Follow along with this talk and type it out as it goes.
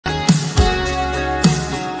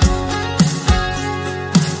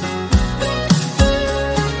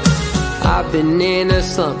I've been in a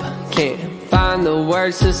slump, can't find the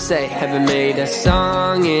words to say. Haven't made a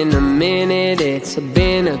song in a minute, it's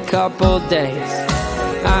been a couple days.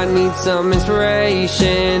 I need some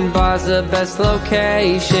inspiration, bar's the best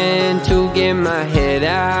location to get my head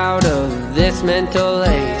out of this mental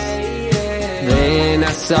haze. Then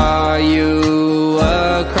I saw you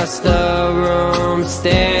across the room,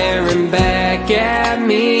 staring back at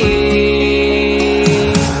me.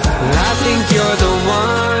 I think you're the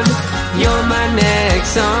one, you're my next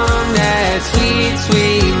song. That sweet,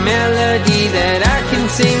 sweet melody that I can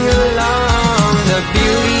sing along. The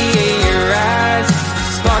beauty in your eyes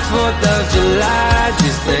sparks 4th of July.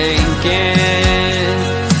 Just thinking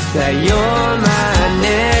that you're my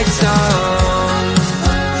next song.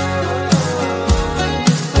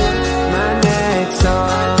 My next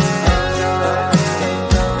song.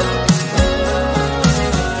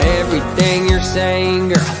 Everything you're saying,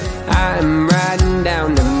 girl, I'm writing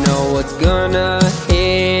down to know what's gonna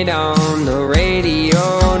hit on the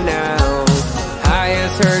radio now. I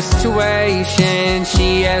asked her situation,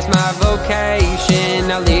 she asked my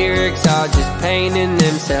vocation. Our lyrics are just painting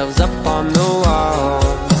themselves up on the wall.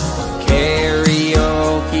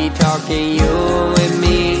 Karaoke, talking you and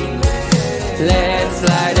me. Let's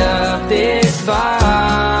light up this bar.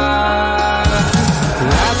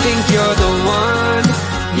 I think you're the one,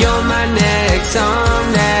 you're my next song.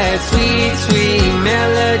 That sweet, sweet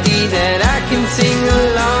melody that I can sing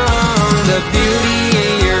along. The beauty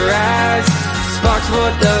in your eyes sparks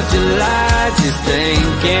 4th of July. Just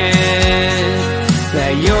thinking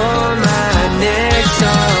that you're my next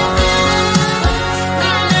song.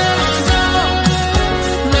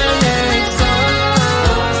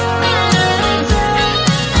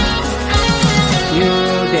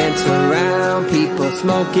 Around, people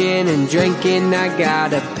smoking and drinking. I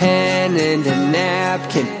got a pen and a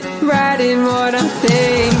napkin, writing what I'm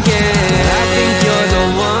thinking. I think you're the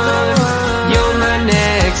one, you're my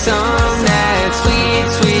next song. That sweet,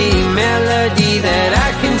 sweet melody that I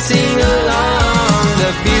can sing along.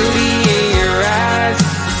 The beauty in your eyes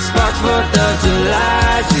sparks 4th of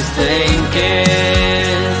July. Just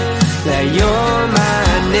thinking that you're my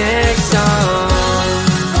next song.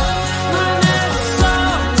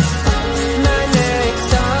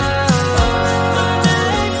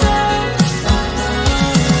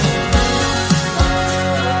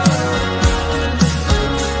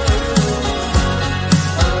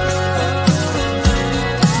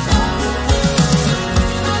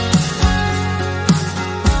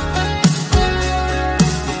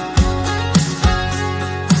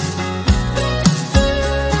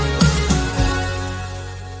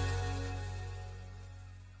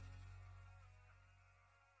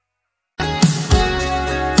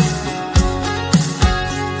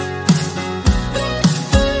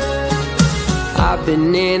 I've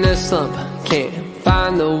been in a slump, can't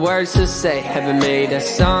find the words to say. Haven't made a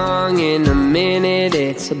song in a minute,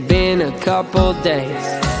 it's been a couple days.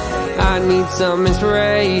 I need some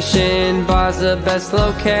inspiration, bar's the best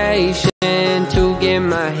location to get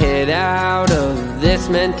my head out of this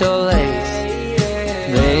mental haze.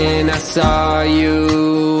 Then I saw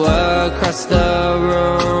you across the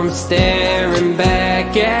room, staring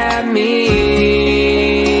back at me.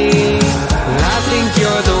 I think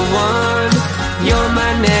you're the one, you're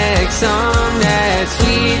my next song. That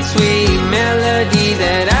sweet, sweet melody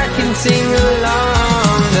that I can sing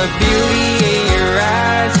along. The beauty in your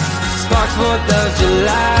eyes sparks 4th of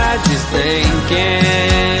July. Just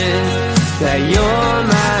thinking that you're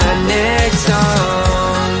my next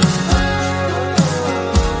song.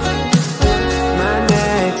 My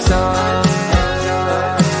next song.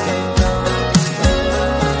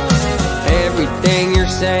 Everything you're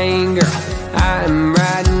saying, girl, I'm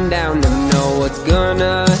writing down to know what's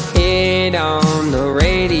gonna hit on the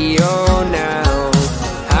radio now.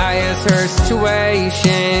 I asked her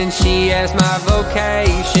situation, she asked my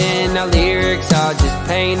vocation. Our lyrics are just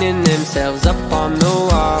painting themselves up on the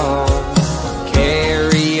wall.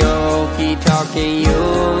 Karaoke, talking you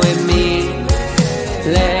and me.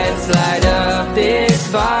 Let's light up this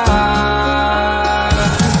bar.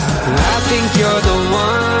 I think you're the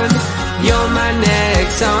one, you're my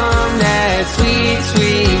next song. That sweet,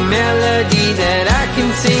 sweet melody that I can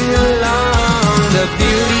sing along. The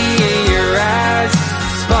beauty in your eyes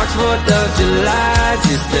sparks 4th of July.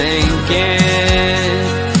 Just thinking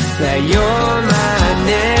that you're my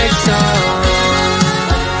next song.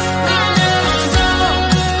 My next song.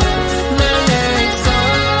 My next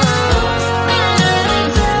song.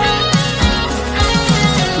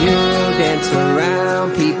 You dance around,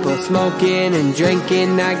 people smoke smoking and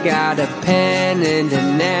drinking. I got a pen and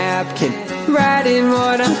a napkin, writing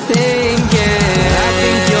what I'm thinking. I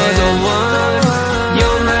think you're the one,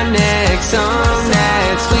 you're my next song.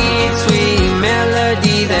 That sweet, sweet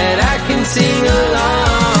melody that I can sing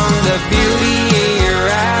along. The beauty in your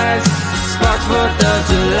eyes sparks 4th of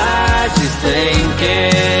July. Just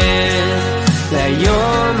thinking that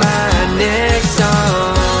you're my next song.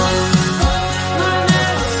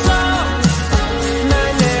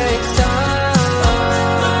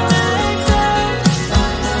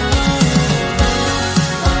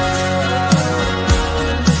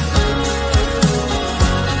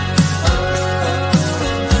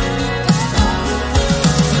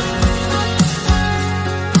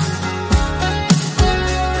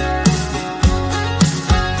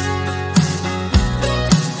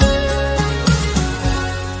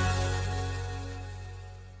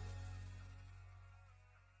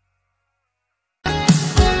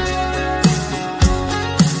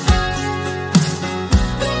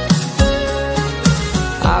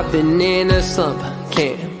 I've been in a slump,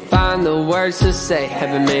 can't find the words to say.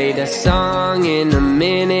 Haven't made a song in a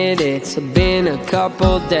minute, it's been a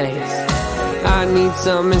couple days. I need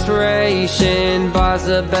some inspiration, bar's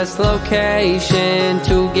the best location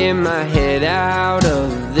to get my head out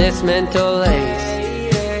of this mental haze.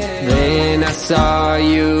 Then I saw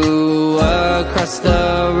you across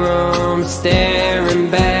the room, staring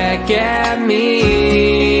back at me.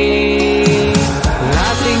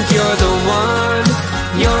 I think you're the one,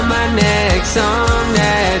 you're my next song.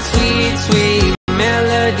 That sweet, sweet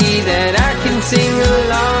melody that I can sing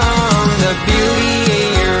along. The beauty in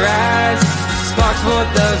your eyes sparks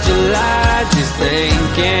 4th of July. Just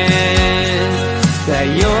thinking that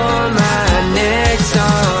you're my next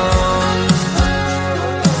song.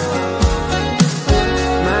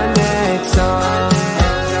 My next song.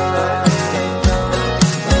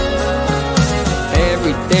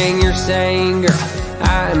 Everything you're saying, girl,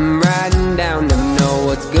 I'm writing down to know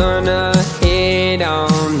what's gonna hit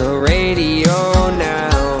on the radio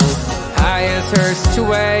now. I asked her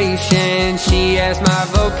situation, she asked my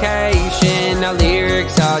vocation. Our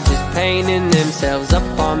lyrics are just painting themselves up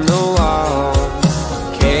on the wall.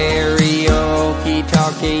 Karaoke,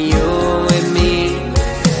 talking you and me.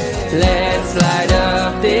 Let's light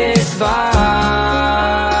up this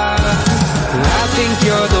bar. I think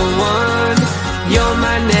you're the one, you're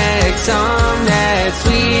my next song. That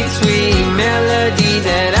sweet, sweet melody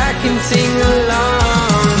that I can sing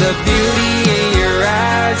along. The beauty in your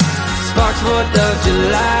eyes sparks 4th of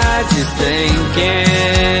July. Just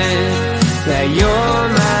thinking that you're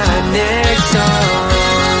my next song.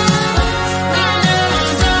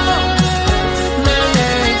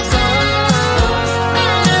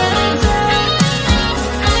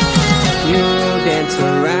 You dance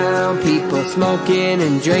around, people smoking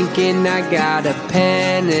and drinking. I got a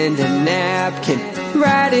pen and a napkin,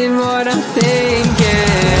 writing what I'm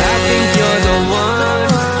thinking. I think you're the one,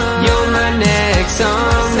 you're my next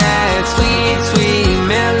song. That sweet, sweet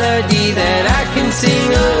melody that I can sing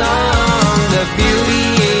along. The beauty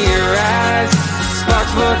in your eyes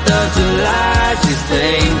sparks 4th of July. Just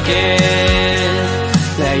thinking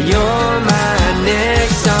that you're my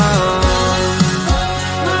next song.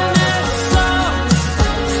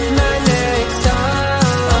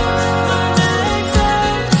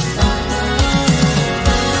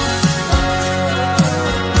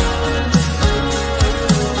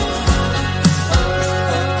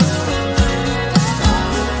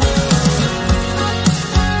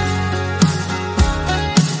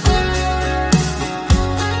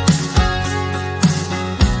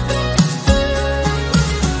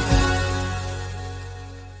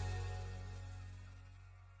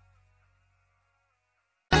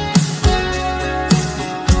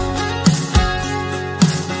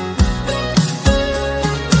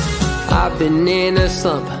 I've been in a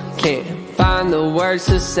slump, can't find the words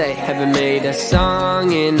to say. Haven't made a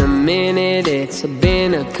song in a minute, it's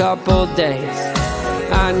been a couple days.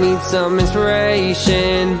 I need some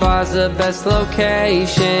inspiration, bar's the best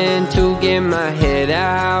location to get my head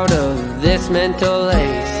out of this mental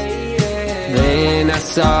haze. Then I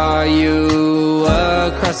saw you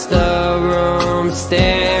across the room,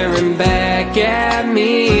 staring back at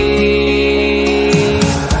me.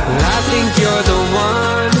 I think you're the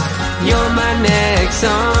one, you're my next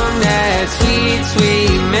song. That sweet,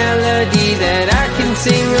 sweet melody that I can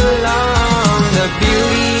sing along. The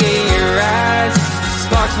beauty in your eyes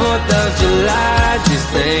sparks 4th of July. Just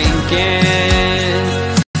thinking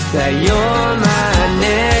that you're my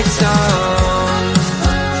next song.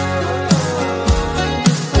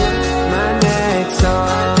 My next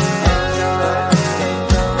song.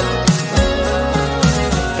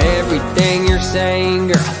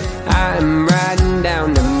 I'm riding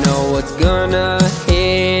down to know what's gonna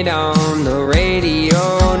hit on the radio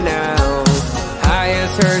now. I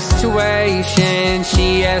asked her situation,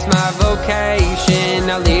 she asked my vocation.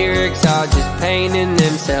 Our lyrics are just painting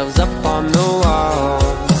themselves up on the wall.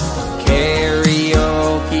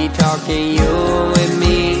 Karaoke, talking you and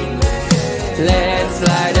me. Let's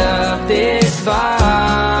light up this bar.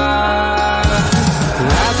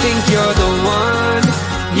 I think you're the one,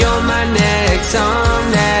 you're my next song.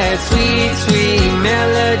 That sweet, sweet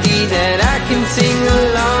melody that I can sing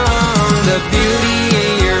along. The beauty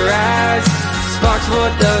in your eyes sparks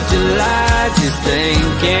 4th of July. Just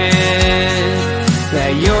thinking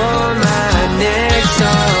that you're my next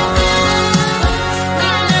song.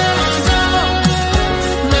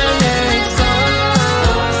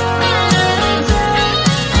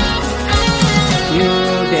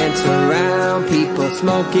 Around, people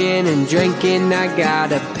smoking and drinking. I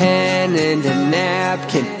got a pen and a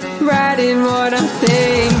napkin, writing what I'm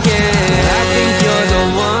thinking. I think you're the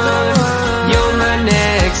one, you're my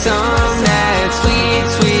next song. That sweet,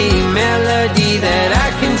 sweet melody that I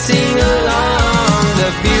can sing along. The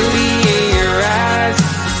beauty in your eyes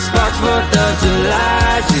sparks 4th of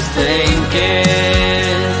July. Just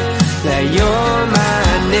thinking that you're my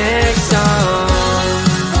next song.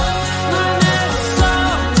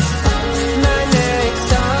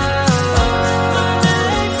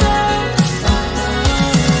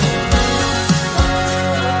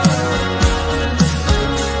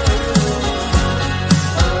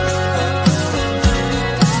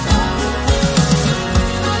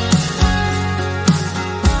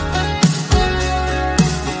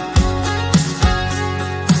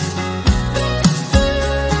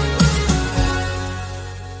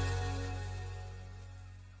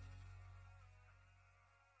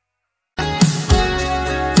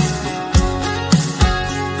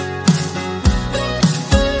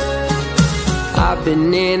 I've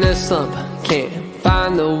been in a slump, can't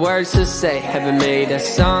find the words to say. Haven't made a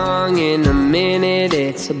song in a minute,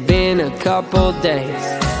 it's been a couple days.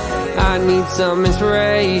 I need some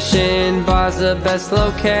inspiration, bar's the best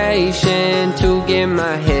location to get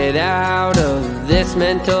my head out of this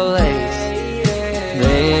mental haze.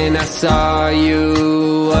 Then I saw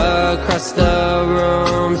you across the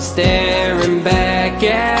room, staring back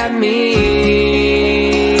at me.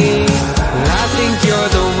 I think you're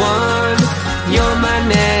the one, you're my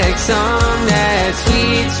next song. That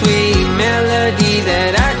sweet, sweet melody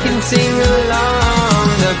that I can sing along.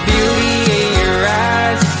 The beauty in your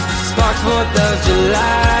eyes sparks 4th of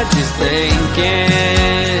July. Just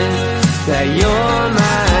thinking that you're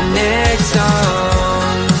my next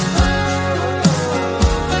song.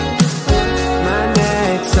 My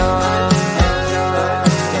next song.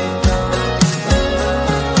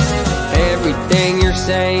 Everything you're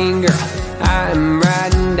saying, girl, I'm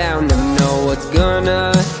writing down to know what's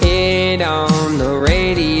gonna hit on the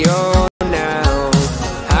radio now.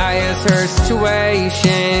 I asked her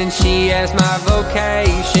situation, she asked my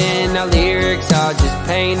vocation. Our lyrics are just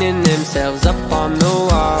painting themselves up on the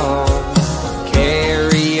wall.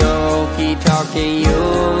 Karaoke, talking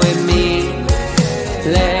you and me.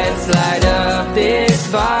 Let's light up this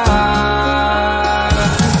bar.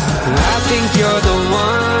 I think you're the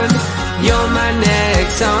one, you're my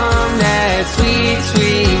next song. That sweet,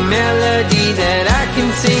 sweet melody that I can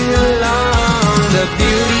sing along. The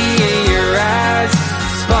beauty in your eyes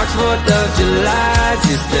sparks 4th of July.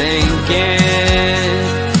 Just thinking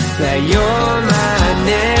that you're my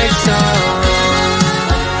next song.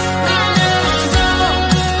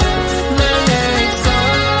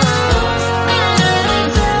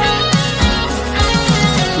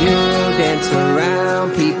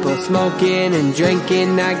 Around, people smoking and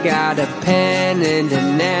drinking. I got a pen and a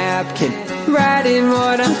napkin, writing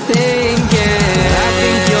what I'm thinking. I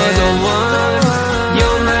think you're the one,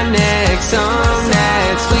 you're my next song.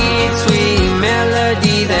 That sweet, sweet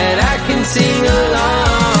melody that I can sing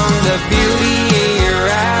along. The beauty in your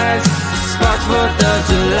eyes sparks 4th of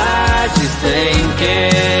July. Just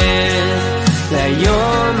thinking that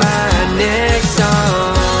you're my next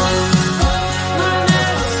song.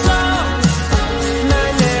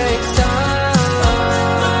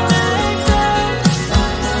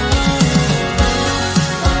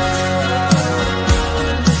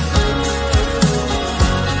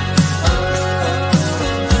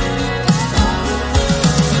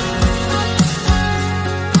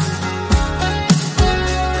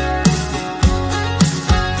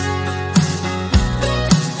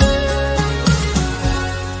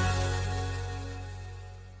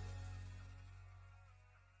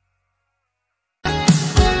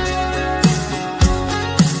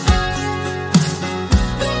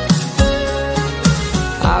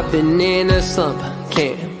 I've been in a slump,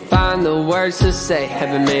 can't find the words to say.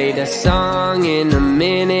 Haven't made a song in a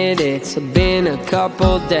minute, it's been a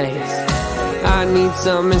couple days. I need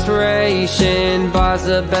some inspiration, bar's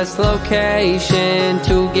the best location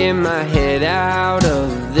to get my head out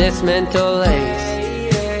of this mental haze.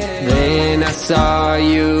 Then I saw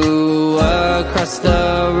you across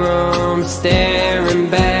the room, staring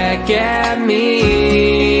back at me.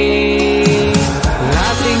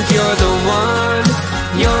 I think you're the one,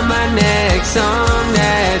 you're my next song.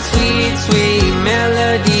 That sweet, sweet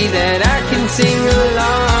melody that I can sing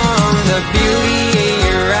along. The beauty in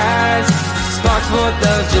your eyes sparks 4th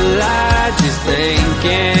of July. Just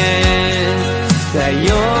thinking that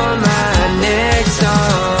you're my next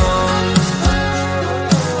song.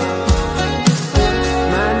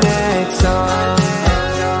 My next song.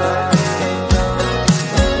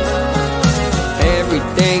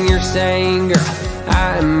 Everything you're saying, girl,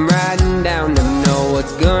 I'm writing down to know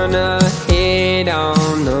what's gonna hit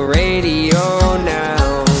on the radio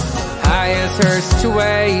now. I asked her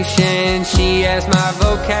situation, she asked my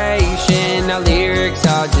vocation. Our lyrics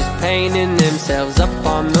are just painting themselves up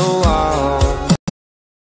on the wall.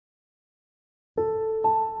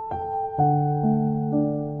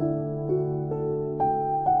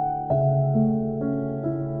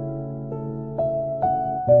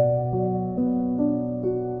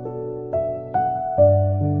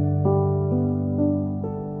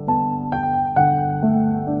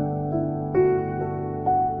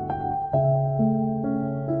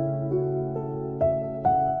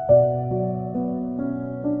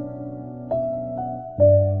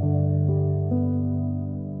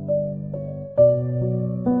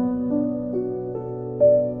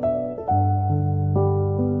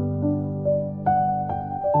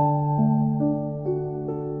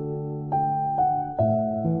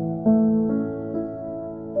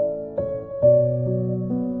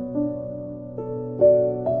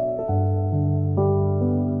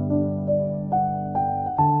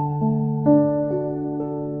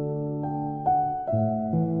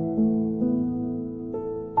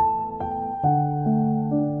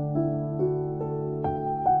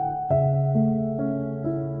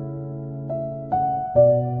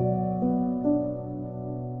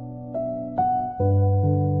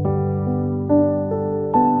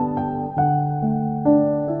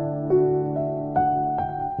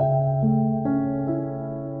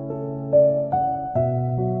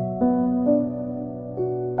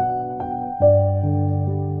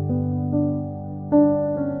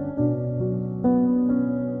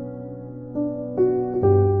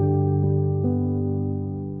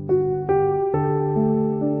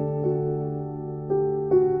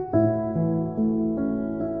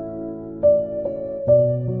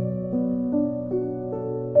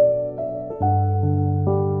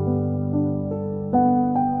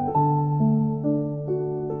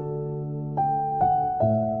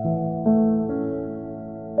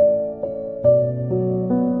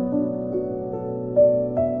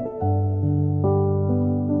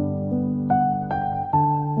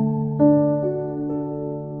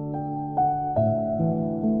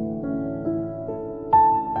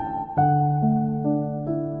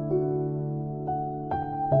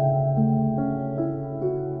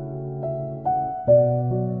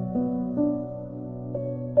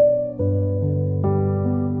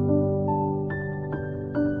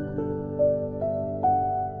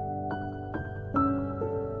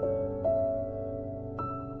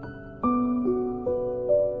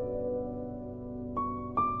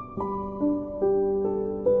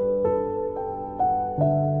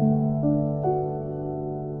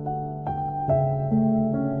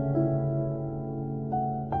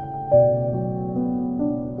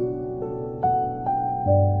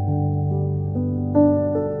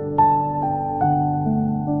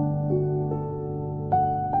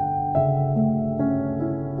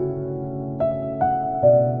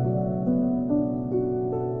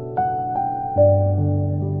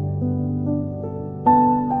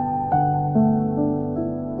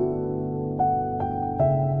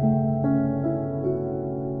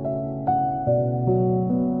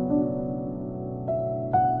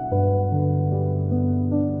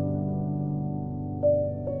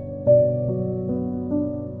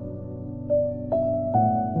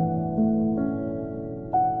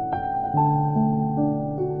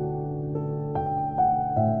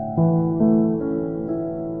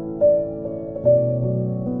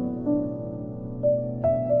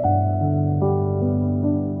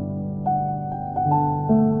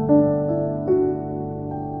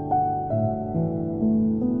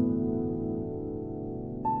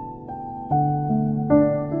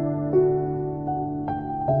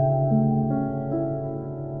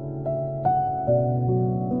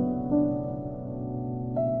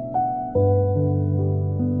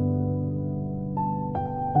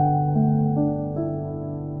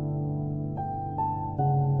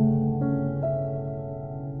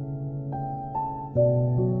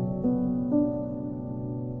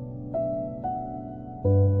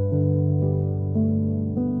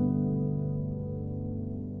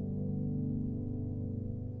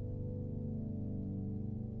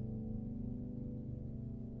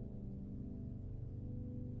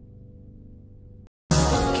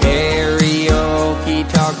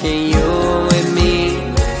 talking you and me.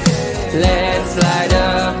 Let's light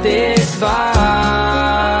up this bar.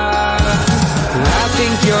 I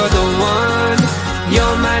think you're the one,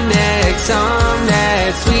 you're my next song.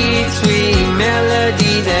 That sweet, sweet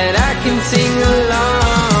melody that I can sing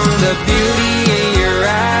along. The beauty in your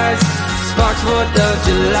eyes sparks 4th of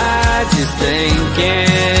July. Just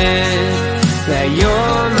thinking that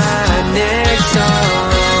you're my next song.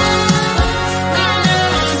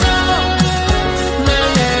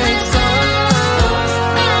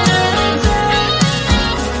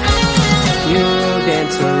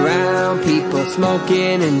 Around people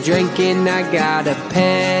smoking and drinking, I got a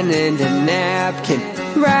pen and a napkin,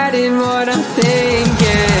 writing what I'm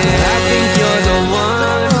thinking. I think you're the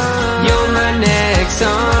one, you're my next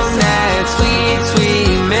song. That sweet,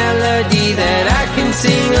 sweet melody that I can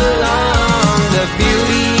sing along. The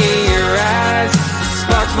beauty in your eyes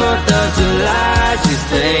sparks 4th of July. Just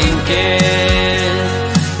thinking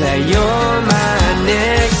that you're my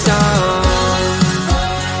next song.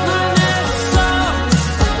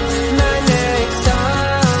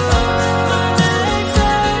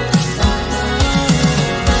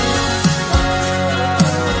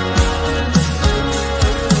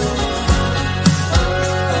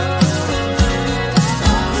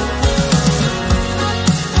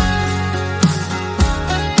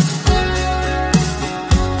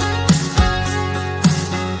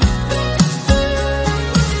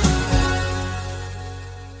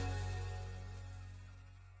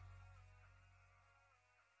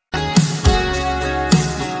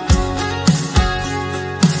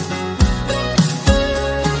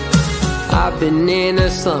 I've been in a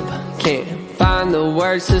slump, can't find the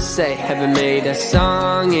words to say. Haven't made a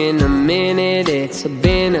song in a minute, it's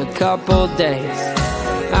been a couple days.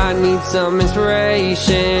 I need some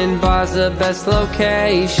inspiration, bar's the best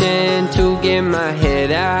location to get my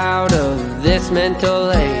head out of this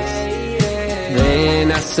mental haze.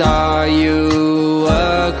 Then I saw you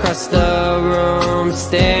across the room,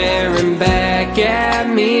 staring back at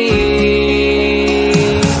me.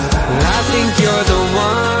 I think you're the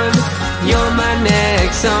one, you're my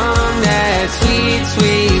next song. That sweet,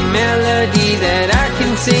 sweet melody that I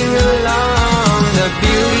can sing along. The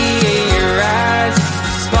beauty in your eyes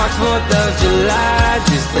sparks 4th of July.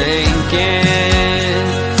 Just thinking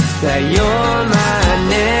that you're my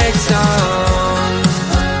next song.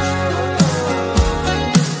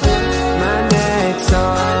 My next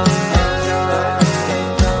song.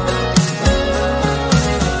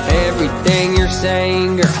 Everything you're saying,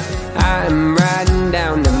 girl, I'm writing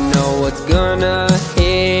down to know what's gonna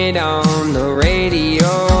hit on the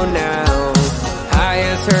radio now. I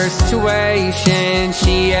asked her situation,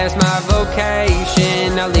 she asked my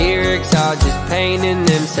vocation. Our lyrics are just painting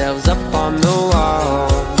themselves up on the wall.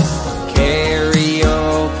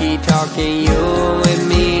 Karaoke, talking you and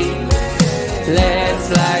me. Let's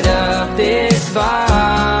light up this bar.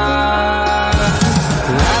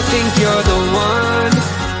 I think you're the one,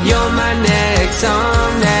 you're my next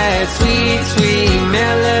song. That sweet, sweet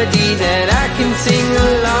melody that I can sing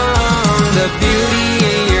along. The beauty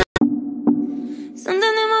in your...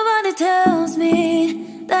 Something in my body tells me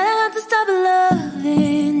that I have to stop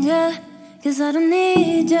loving ya, 'cause I don't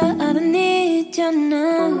need ya, I don't need ya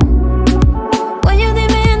now. When you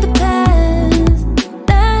leave me in the past,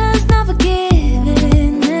 that's not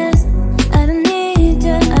forgiveness. I don't need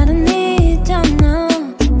ya, I don't need ya now.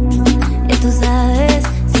 Ya tú sabes,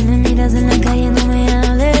 si me miras en la calle no me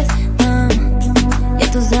hables, no. Ya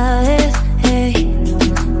tú sabes, hey,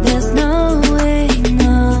 there's no way,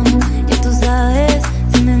 no. Ya tú sabes,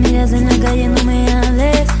 si me miras en la calle no me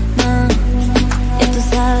hables, no. Ya tú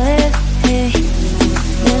sabes, hey,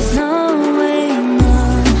 there's no way, no.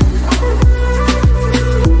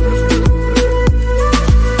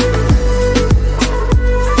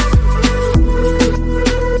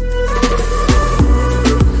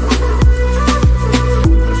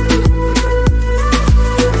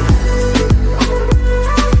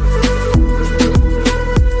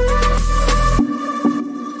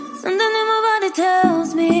 Something in my body tells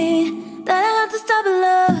me that I have to stop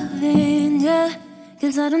loving ya,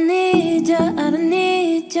 'cause I don't need ya, I don't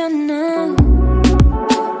need ya now.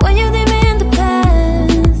 When you leave me in the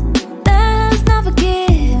past, that's not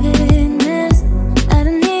forgiveness. I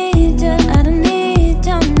don't need ya, I don't need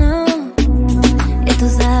ya now. Ya tú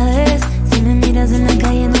sabes, si me miras en la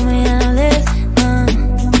calle no me hables, no.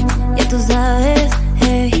 Ya tú sabes,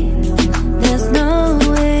 hey, there's no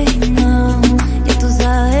way, no. Ya tú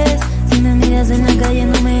sabes, si me miras en la calle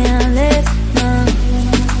no me hables, no.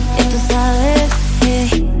 Ya tú sabes, hey,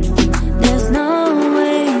 there's no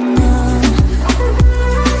way, no.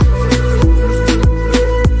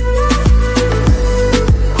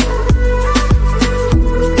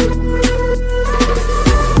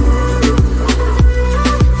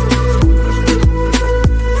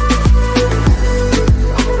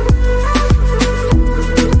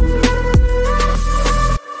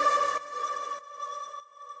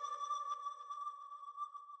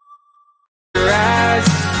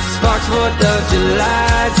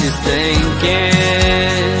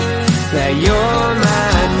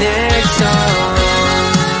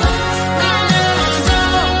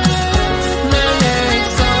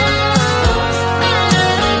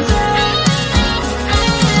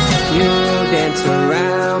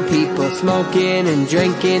 smoking and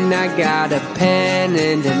drinking. I got a pen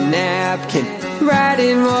and a napkin,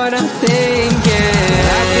 writing what I'm thinking.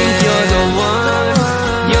 I think you're the one,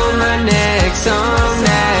 you're my next song.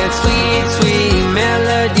 That sweet, sweet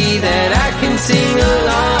melody that I can sing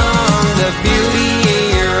along. The beauty in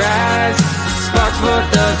your eyes sparks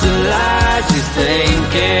 4th of July. Just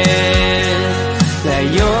thinking that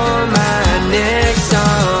you're my next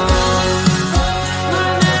song.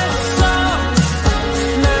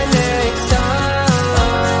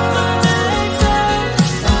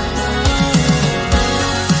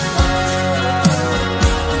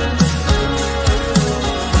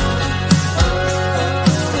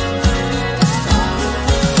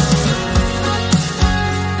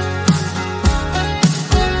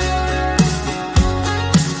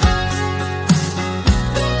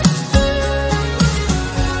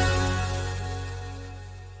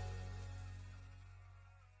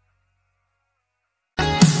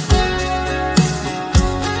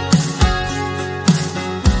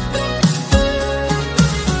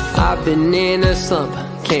 I've been in a slump,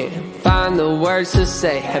 can't find the words to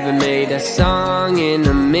say. Haven't made a song in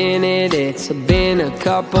a minute, it's been a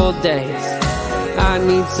couple days. I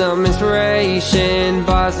need some inspiration,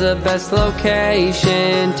 bar's the best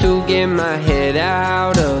location to get my head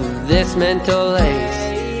out of this mental haze.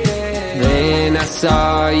 Then I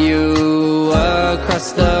saw you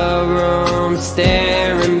across the room,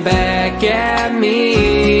 staring back at me.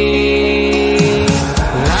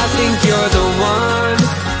 I think you're the one,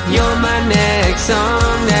 you're my next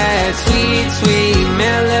song. That sweet, sweet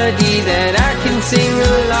melody that I can sing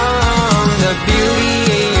along. The beauty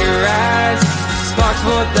in your eyes sparks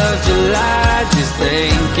 4th of July. Just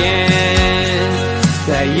thinking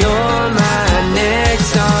that you're my next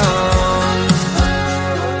song.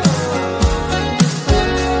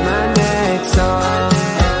 My next song.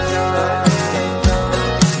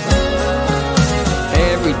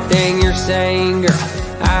 Everything you're saying, girl,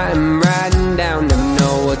 I'm writing down to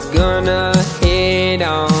know what's gonna hit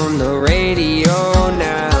on the radio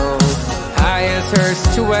now. I asked her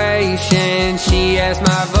situation, she asked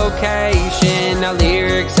my vocation. Our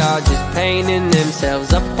lyrics are just painting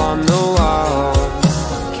themselves up on the wall.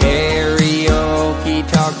 Karaoke,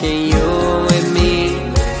 talking you and me.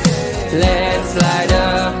 Let's light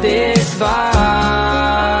up this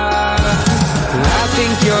bar. I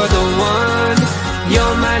think you're the one,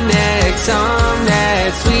 you're my next song. That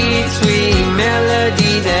sweet, sweet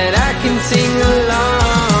melody that I can sing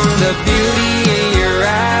along. The beauty in your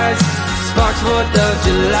eyes sparks 4th of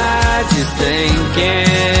July. Just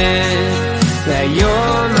thinking that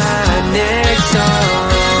you're my next song.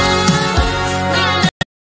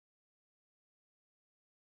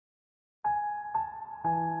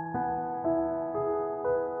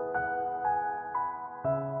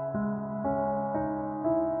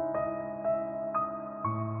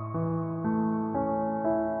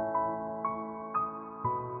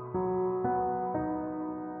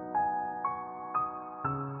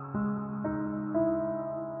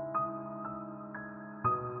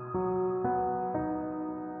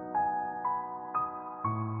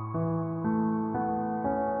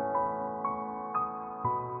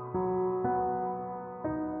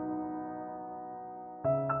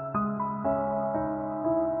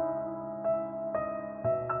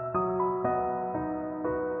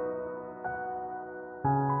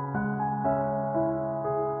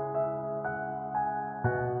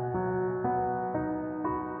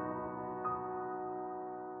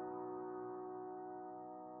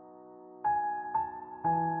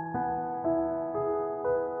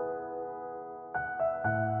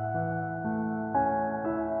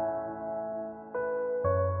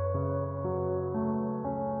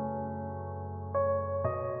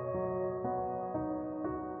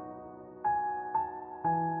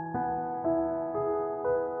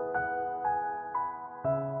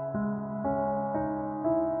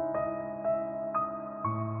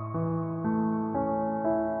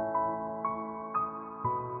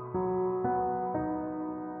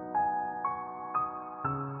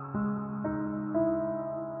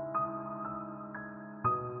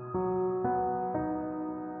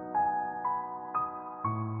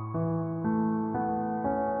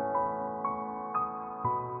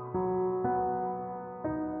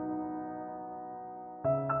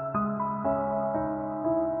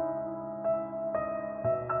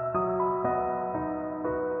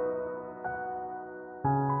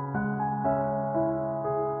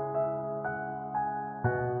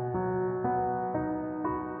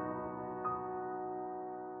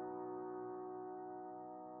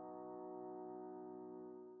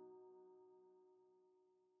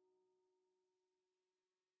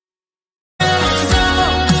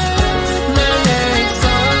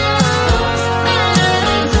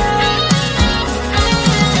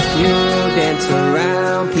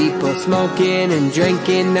 smoking and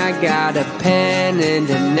drinking. I got a pen and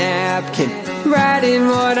a napkin, writing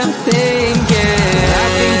what I'm thinking. I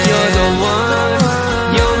think you're the one,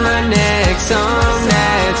 you're my next song.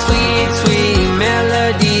 That sweet, sweet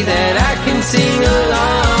melody that I can sing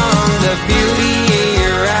along. The beauty in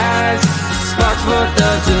your eyes sparks 4th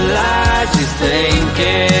of July. Just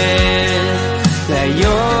thinking that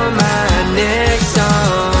you're my next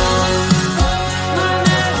song.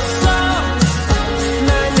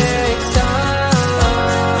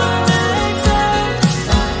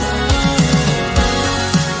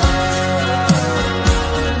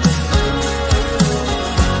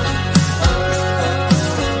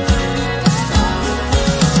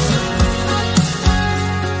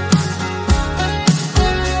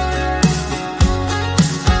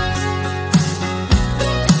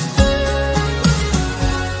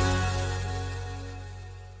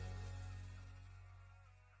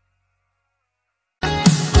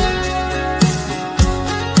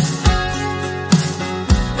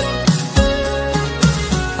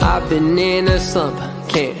 I've been in a slump,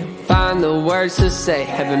 can't find the words to say.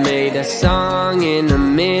 Haven't made a song in a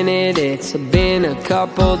minute, it's been a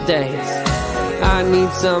couple days. I need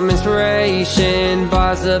some inspiration,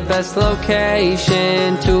 bar's the best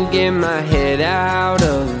location to get my head out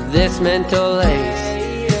of this mental haze.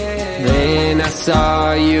 Then I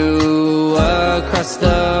saw you across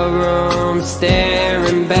the room,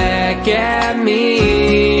 staring back at me.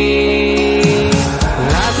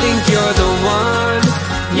 I think you're the one,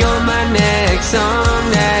 you're my next song.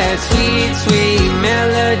 That sweet, sweet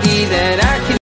melody